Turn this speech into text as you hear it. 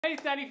Hey,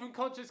 it's Danny from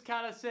Conscious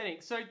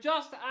Calisthenics. So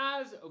just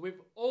as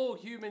with all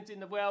humans in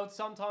the world,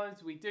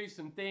 sometimes we do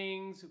some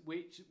things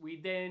which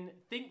we then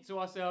think to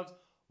ourselves,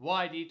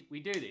 why did we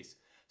do this?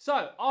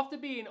 So after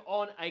being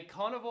on a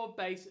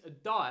carnivore-based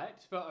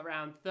diet for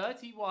around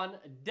 31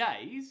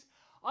 days,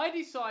 I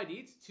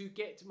decided to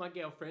get my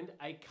girlfriend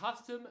a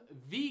custom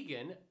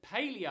vegan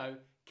paleo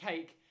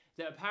cake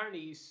that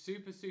apparently is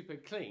super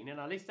clean. And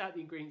I'll list out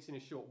the ingredients in a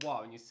short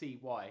while and you'll see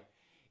why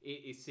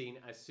it is seen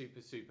as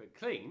super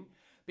clean.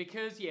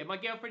 Because, yeah, my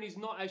girlfriend is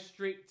not as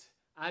strict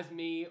as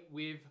me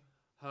with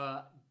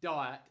her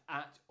diet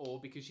at all,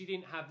 because she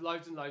didn't have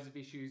loads and loads of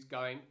issues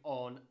going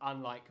on,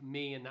 unlike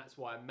me, and that's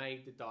why I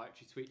made the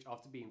dietary switch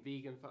after being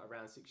vegan for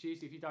around 6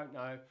 years. If you don't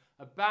know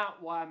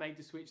about why I made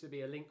the switch, there'll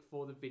be a link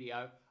for the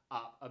video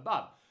up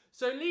above.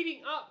 So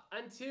leading up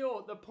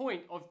until the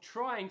point of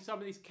trying some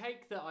of this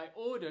cake that I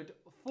ordered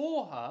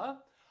for her,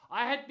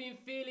 I had been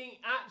feeling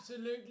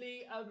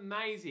absolutely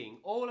amazing.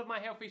 All of my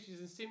health issues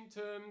and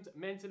symptoms,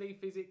 mentally,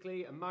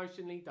 physically,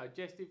 emotionally,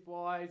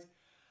 digestive-wise,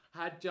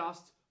 had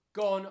just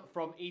gone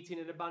from eating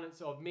an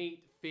abundance of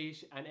meat,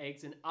 fish, and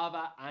eggs and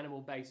other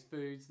animal-based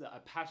foods that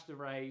are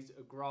pasture-raised,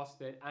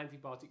 grass-fed,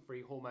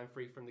 antibiotic-free,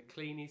 hormone-free from the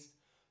cleanest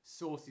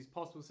sources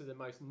possible, so the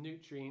most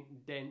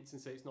nutrient-dense,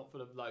 and so it's not full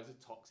of loads of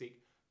toxic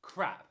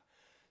crap.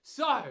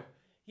 So,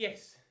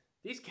 yes,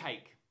 this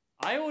cake,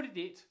 I ordered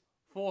it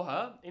for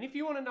her, and if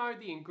you want to know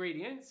the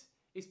ingredients,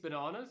 it's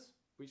bananas,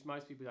 which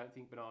most people don't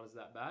think bananas are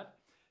that bad,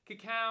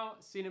 cacao,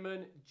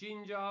 cinnamon,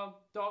 ginger,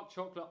 dark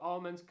chocolate,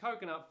 almonds,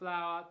 coconut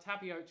flour,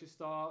 tapioca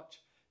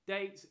starch,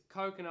 dates,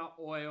 coconut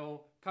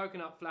oil,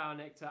 coconut flour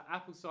nectar,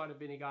 apple cider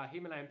vinegar,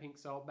 Himalayan pink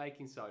salt,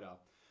 baking soda.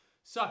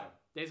 So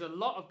there's a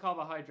lot of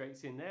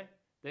carbohydrates in there.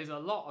 There's a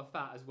lot of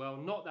fat as well,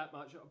 not that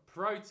much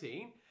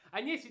protein.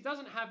 And yes, it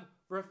doesn't have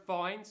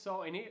refined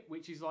salt in it,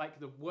 which is like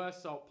the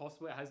worst salt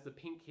possible. It has the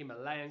pink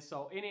Himalayan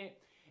salt in it.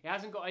 It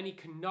hasn't got any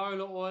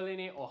canola oil in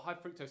it or high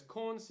fructose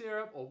corn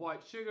syrup or white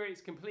sugar. It's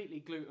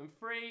completely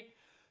gluten-free.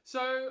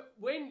 So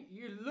when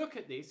you look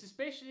at this,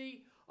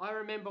 especially I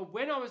remember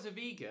when I was a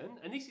vegan,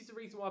 and this is the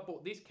reason why I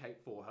bought this cake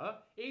for her,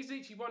 it is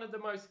literally one of the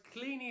most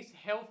cleanest,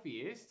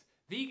 healthiest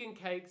vegan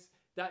cakes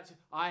that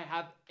I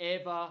have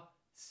ever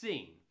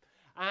seen.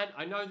 And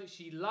I know that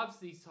she loves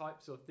these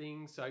types of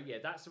things, so yeah,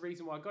 that's the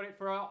reason why I got it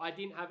for her. I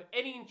didn't have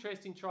any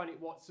interest in trying it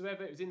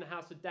whatsoever. It was in the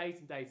house for days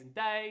and days and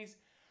days.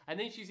 And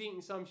then she's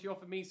eating some, she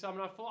offered me some,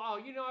 and I thought, oh,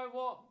 you know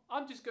what?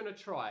 I'm just going to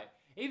try it.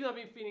 Even though I've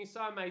been feeling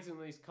so amazing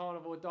on this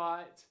carnivore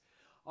diet,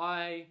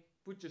 I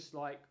would just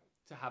like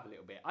to have a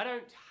little bit. I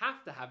don't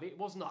have to have it. It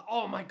wasn't like,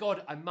 oh my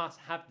God, I must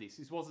have this.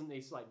 This wasn't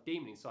this like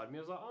demon inside me.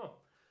 I was like, oh,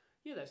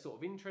 yeah, that sort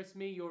of interests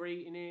me. You're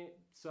eating it,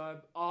 so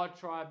I'll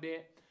try a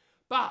bit.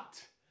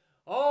 But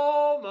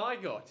oh my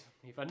God,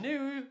 if I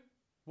knew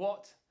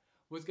what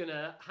was going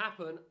to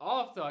happen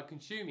after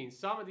consuming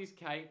some of this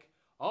cake,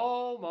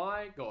 oh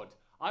my God,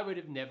 I would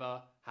have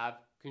never have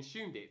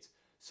consumed it.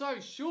 So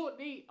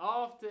shortly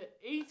after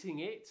eating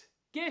it,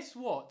 guess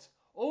what?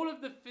 All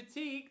of the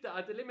fatigue that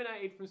I'd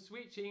eliminated from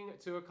switching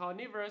to a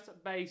carnivorous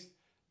based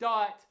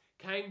diet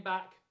came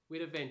back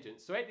with a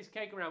vengeance. So I ate this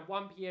cake around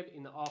 1 PM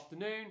in the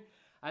afternoon,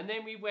 and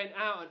then we went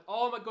out and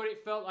oh my God,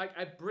 it felt like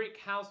a brick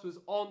house was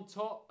on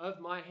top of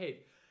my head.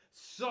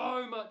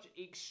 So much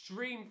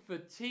extreme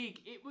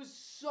fatigue. It was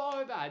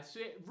so bad. So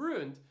it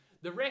ruined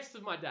the rest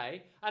of my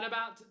day and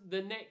about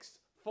the next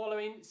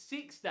following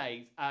 6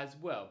 days as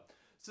well.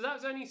 So that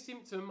was the only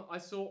symptom I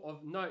sort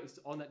of noticed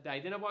on that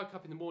day. Then I woke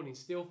up in the morning,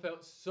 still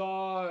felt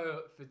so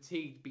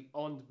fatigued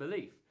beyond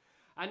belief.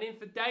 And then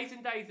for days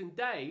and days and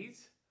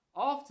days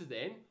after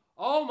then,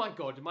 oh my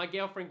God, my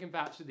girlfriend can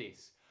vouch for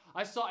this.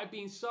 I started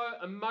being so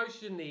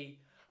emotionally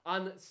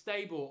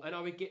unstable, and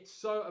I would get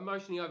so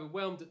emotionally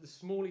overwhelmed at the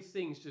smallest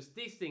things, just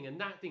this thing and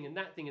that thing and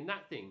that thing and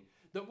that thing,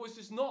 that was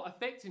just not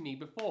affecting me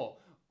before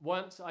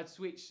once I'd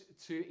switched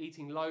to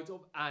eating loads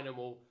of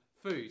animal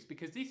foods,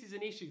 because this is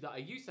an issue that I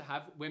used to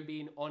have when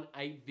being on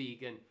a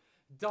vegan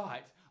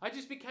diet. I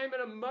just became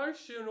an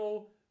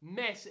emotional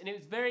mess, and it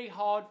was very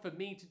hard for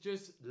me to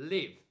just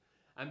live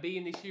and be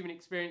in this human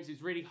experience. It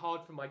was really hard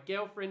for my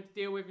girlfriend to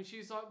deal with, and she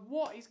was like,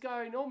 what is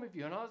going on with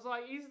you? And I was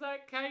like, is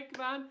that cake,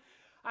 man?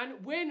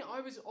 And when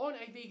I was on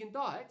a vegan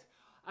diet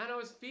and I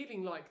was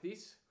feeling like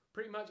this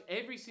pretty much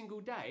every single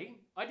day,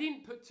 I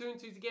didn't put 2 and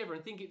 2 together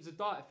and think it was a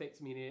diet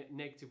affecting me in a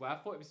negative way. I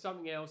thought it was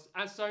something else.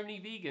 As so many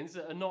vegans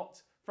that are not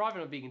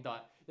thriving on a vegan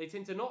diet, they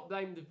tend to not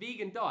blame the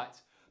vegan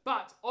diet.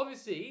 But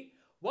obviously,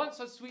 once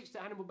I switched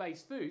to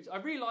animal-based foods, I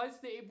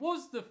realised that it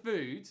was the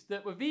foods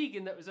that were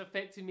vegan that was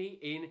affecting me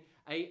in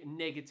a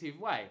negative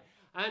way.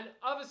 And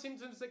other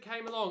symptoms that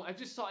came along, I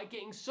just started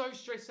getting so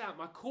stressed out.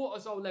 My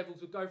cortisol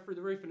levels would go through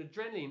the roof, and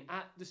adrenaline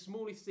at the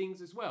smallest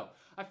things as well.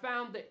 I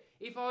found that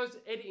if I was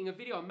editing a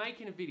video,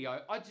 making a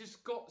video, I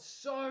just got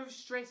so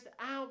stressed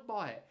out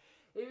by it.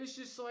 It was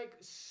just like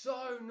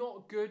so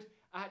not good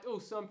at all.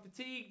 So I'm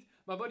fatigued,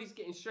 my body's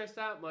getting stressed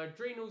out, my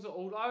adrenals are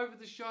all over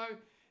the show.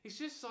 It's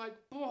just like,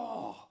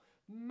 oh,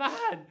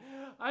 man.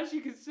 As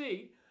you can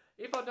see,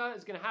 if I'd known it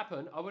was going to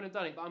happen, I wouldn't have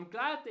done it. But I'm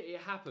glad that it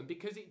happened,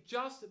 because it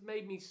just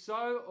made me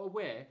so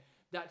aware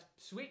that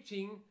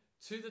switching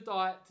to the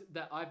diet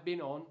that I've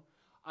been on,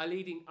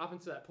 leading up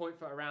until that point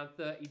for around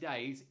 30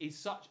 days, is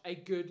such a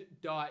good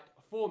diet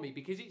for me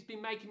because it's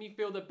been making me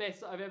feel the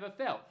best that I've ever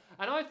felt.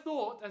 And I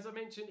thought, as I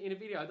mentioned in a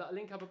video that I'll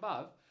link up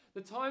above,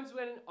 the times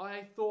when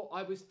I thought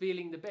I was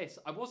feeling the best,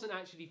 I wasn't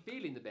actually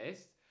feeling the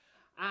best.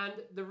 And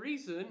the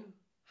reason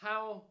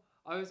how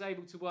I was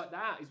able to work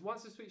that out is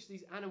once I switched to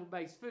these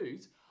animal-based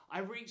foods, I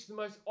reached the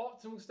most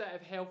optimal state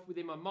of health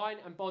within my mind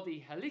and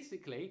body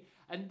holistically,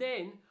 and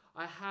then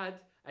I had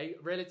a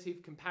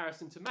relative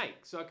comparison to make.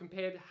 So I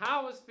compared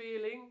how I was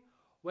feeling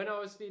when I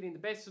was feeling the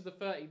best of the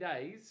 30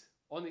 days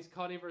on this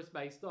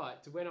carnivorous-based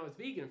diet to when I was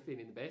vegan and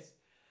feeling the best.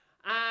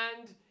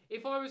 And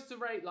if I was to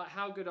rate like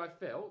how good I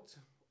felt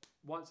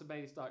once I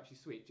made this dietary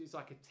switch, it's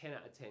like a 10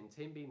 out of 10,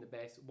 10 being the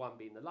best, 1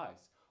 being the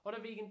lowest. On a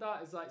vegan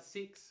diet, it's like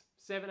 6,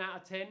 7 out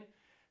of 10.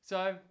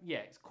 So yeah,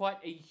 it's quite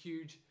a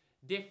huge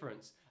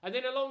difference. And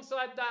then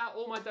alongside that,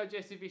 all my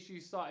digestive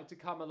issues started to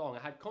come along. I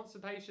had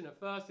constipation at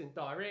first and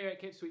diarrhea.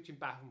 It kept switching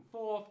back and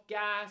forth,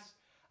 gas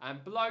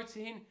and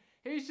bloating.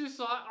 It was just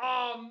like,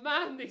 oh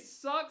man, this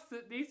sucks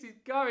that this is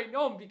going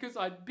on because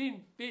I'd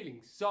been feeling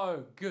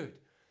so good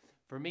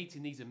from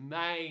eating these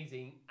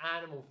amazing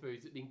animal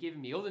foods that have been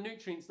giving me all the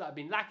nutrients that I've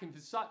been lacking for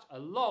such a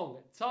long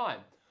time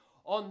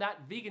on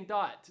that vegan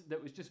diet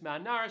that was just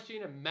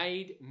malnourishing and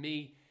made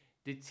me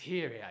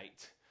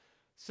deteriorate.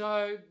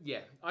 So yeah,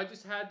 I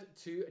just had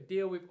to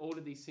deal with all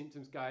of these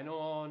symptoms going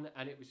on,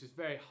 and it was just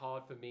very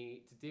hard for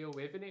me to deal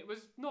with, and it was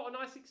not a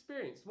nice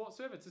experience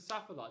whatsoever to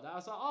suffer like that. I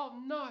was like, oh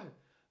no,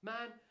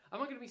 man,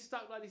 am I going to be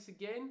stuck like this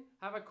again?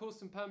 Have I caused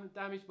some permanent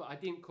damage? But I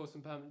didn't cause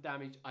some permanent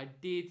damage. I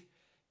did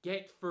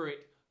get through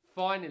it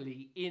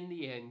finally in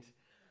the end,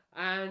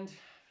 and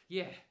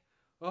yeah,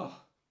 oh,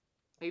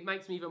 it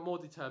makes me even more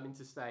determined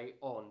to stay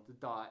on the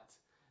diet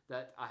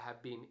that I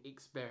have been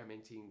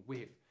experimenting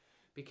with,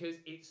 because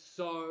it's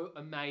so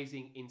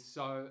amazing in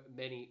so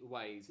many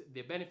ways.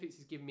 The benefits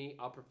it's given me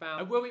are profound.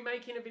 I will be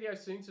making a video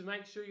soon, so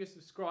make sure you're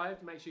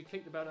subscribed. Make sure you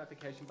click the bell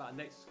notification button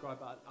next to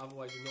subscribe button,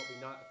 otherwise you'll not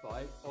be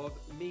notified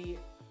of me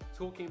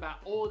talking about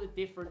all the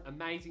different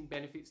amazing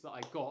benefits that I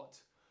got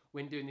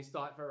when doing this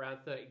diet for around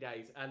 30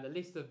 days. And the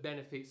list of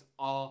benefits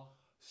are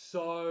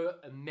so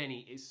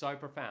many. It's so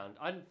profound.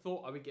 I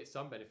thought I would get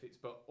some benefits,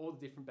 but all the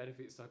different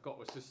benefits I got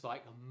was just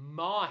like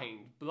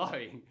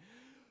mind-blowing.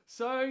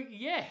 So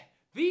yeah,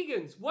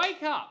 vegans,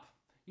 wake up!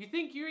 You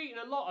think you're eating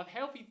a lot of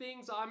healthy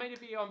things. I made a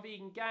video on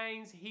vegan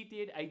gains. He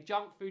did a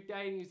junk food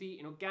day and he was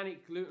eating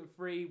organic,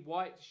 gluten-free,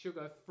 white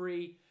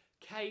sugar-free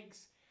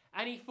cakes.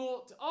 And he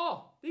thought,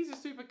 oh, these are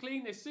super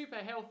clean, they're super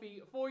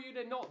healthy for you,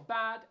 they're not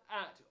bad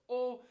at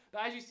all.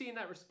 But as you see in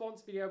that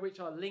response video,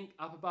 which I'll link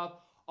up above,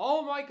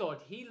 oh my God,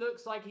 he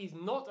looks like he's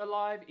not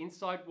alive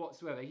inside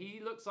whatsoever. He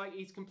looks like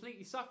he's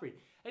completely suffering.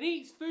 And he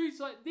eats foods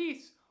like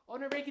this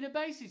on a regular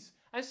basis.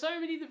 And so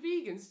many of the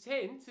vegans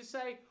tend to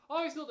say,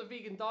 oh, it's not the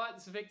vegan diet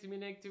that's affecting me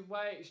in a negative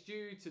way, it's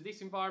due to this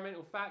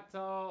environmental factor,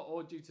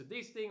 or due to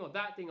this thing, or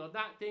that thing, or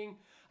that thing.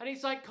 And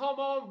it's like, come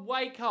on,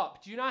 wake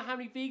up. Do you know how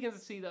many vegans I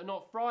see that are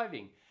not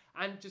thriving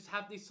and just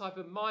have this type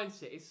of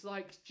mindset? It's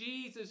like,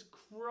 Jesus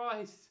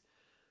Christ,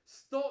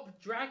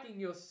 stop dragging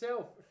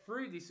yourself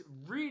through this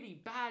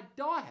really bad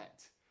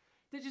diet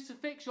that just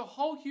affects your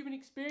whole human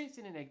experience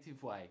in a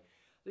negative way.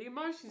 The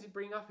emotions it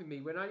brings up in me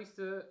when I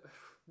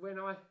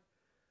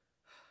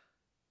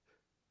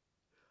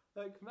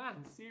like, man,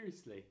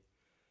 seriously.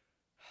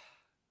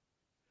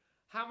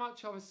 How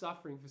much I was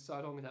suffering for so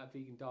long in that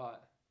vegan diet.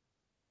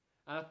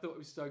 And I thought it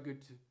was so good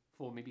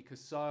for me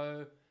because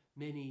so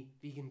many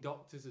vegan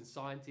doctors and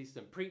scientists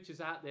and preachers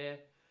out there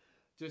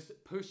just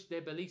push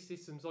their belief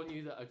systems on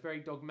you that are very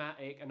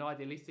dogmatic and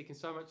idealistic, and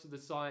so much of the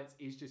science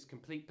is just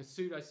complete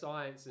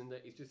pseudoscience and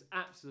that it's just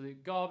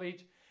absolute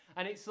garbage.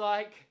 And it's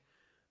like,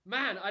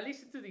 man, I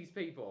listened to these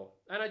people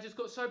and I just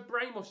got so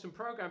brainwashed and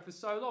programmed for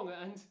so long,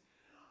 and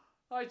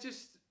I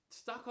just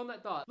stuck on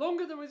that diet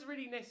longer than was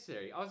really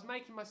necessary. I was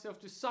making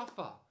myself just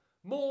suffer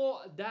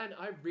more than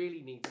I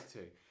really needed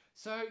to.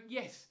 So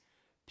yes,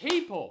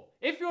 people,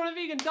 if you're on a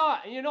vegan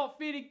diet and you're not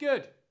feeling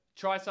good,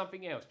 try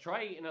something else.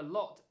 Try eating a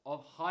lot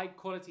of high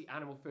quality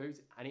animal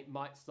foods and it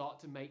might start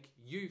to make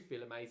you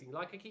feel amazing.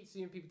 Like I keep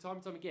seeing people time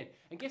and time again.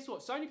 And guess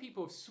what? So many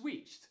people have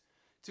switched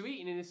to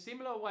eating in a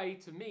similar way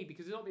to me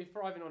because they've not been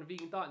thriving on a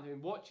vegan diet and they've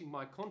been watching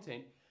my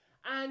content.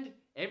 And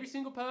every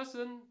single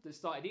person that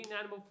started eating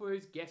animal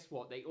foods, guess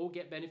what? They all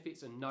get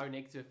benefits and no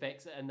negative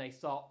effects, and they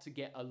start to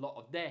get a lot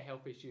of their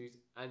health issues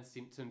and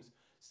symptoms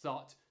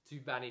start to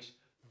vanish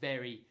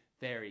very,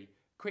 very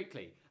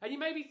quickly. And you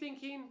may be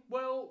thinking,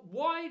 well,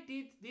 why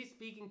did this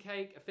vegan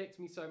cake affect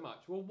me so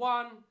much? Well,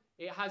 one,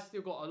 it has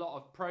still got a lot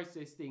of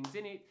processed things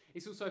in it.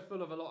 It's also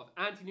full of a lot of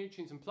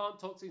anti-nutrients and plant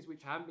toxins,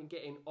 which I haven't been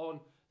getting on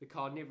the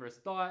carnivorous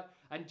diet.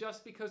 And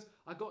just because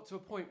I got to a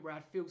point where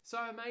I'd feel so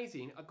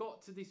amazing, I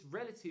got to this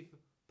relative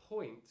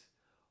point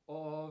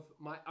of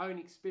my own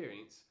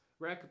experience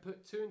where I could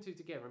put 2 and 2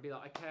 together and be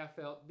like, okay, I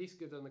felt this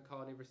good on the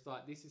carnivorous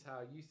diet. This is how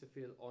I used to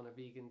feel on a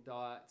vegan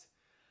diet.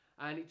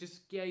 And it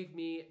just gave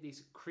me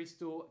this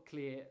crystal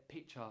clear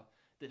picture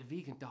that the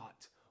vegan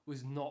diet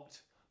was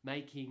not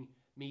making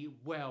me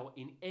well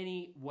in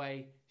any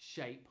way,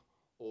 shape,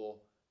 or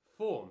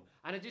form.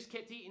 And I just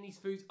kept eating these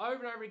foods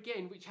over and over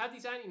again, which have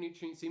these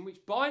anti-nutrients in,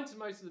 which bind to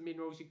most of the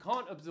minerals. You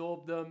can't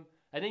absorb them.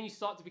 And then you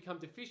start to become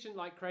deficient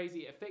like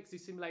crazy. It affects the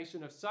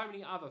assimilation of so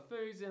many other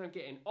foods. And I'm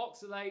getting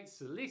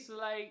oxalates,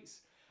 salicylates,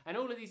 and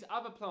all of these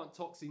other plant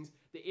toxins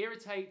that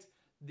irritate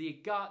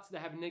the gut,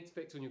 that have a negative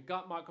effect on your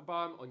gut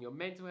microbiome, on your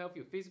mental health,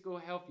 your physical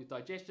health, your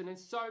digestion, and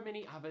so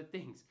many other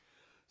things.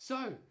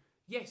 So,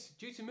 yes,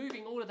 due to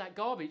moving all of that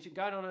garbage and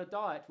going on a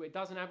diet where it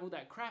doesn't have all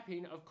that crap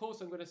in, of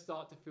course I'm going to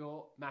start to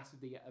feel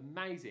massively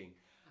amazing.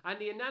 And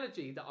the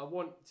analogy that I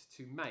want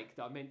to make,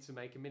 that I meant to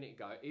make a minute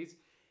ago, is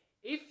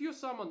if you're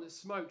someone that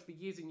smoked for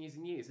years and years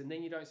and years, and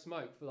then you don't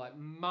smoke for like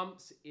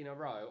months in a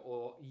row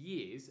or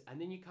years,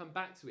 and then you come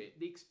back to it,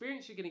 the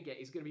experience you're going to get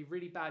is going to be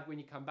really bad when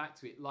you come back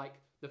to it,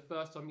 like the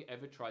first time you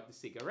ever tried the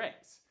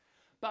cigarettes.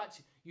 But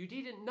you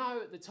didn't know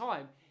at the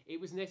time it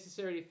was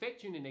necessarily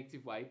affecting you in a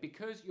negative way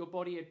because your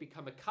body had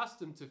become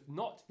accustomed to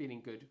not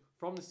feeling good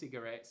from the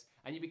cigarettes,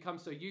 and you become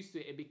so used to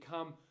it, it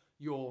become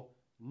your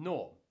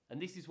norm.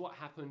 And this is what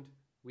happened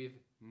with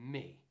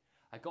me.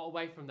 I got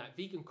away from that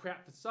vegan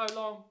crap for so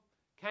long,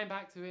 came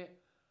back to it,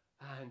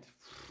 and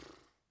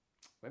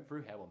went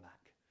through hell and back.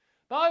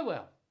 But oh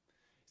well,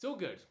 it's all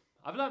good.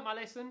 I've learnt my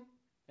lesson,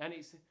 and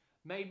it's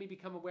made me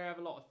become aware of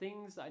a lot of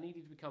things that I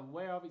needed to become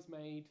aware of. It's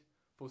made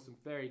for some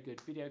very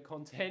good video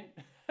content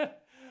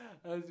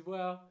as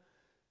well.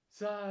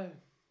 So,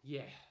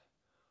 yeah.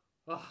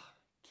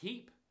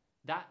 Keep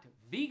that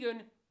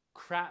vegan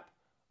crap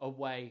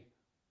away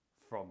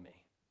from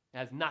me. It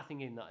has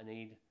nothing in that I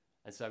need,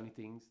 and so many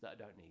things that I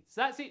don't need.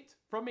 So that's it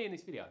from me in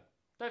this video.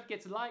 Don't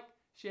forget to like,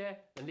 share,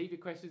 and leave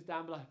your questions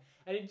down below.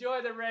 And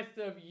enjoy the rest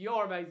of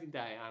your amazing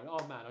day. And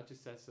oh man, I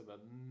just had some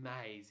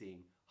amazing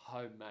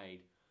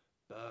homemade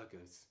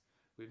burgers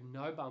with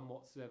no bun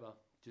whatsoever,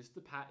 just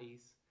the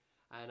patties.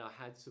 And I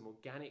had some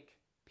organic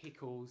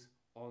pickles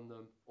on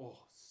them. Oh,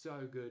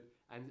 so good.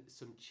 And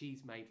some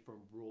cheese made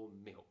from raw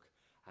milk.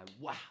 And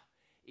wow,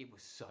 it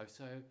was so,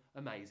 so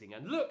amazing.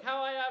 And look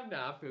how I am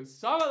now. I feel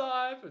so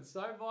alive and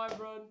so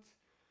vibrant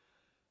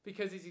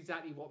because it's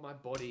exactly what my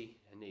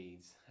body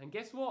needs. And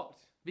guess what?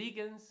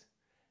 Vegans,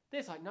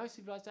 there's like no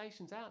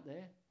civilizations out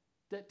there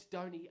that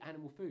don't eat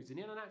animal foods. And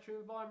in a natural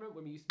environment,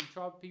 when we used to be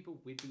tribal people,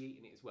 we'd be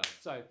eating it as well.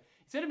 So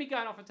instead of me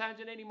going off a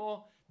tangent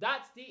anymore,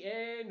 that's the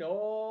end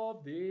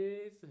of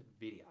this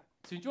video.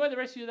 So enjoy the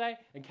rest of your day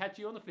and catch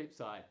you on the flip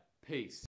side. Peace.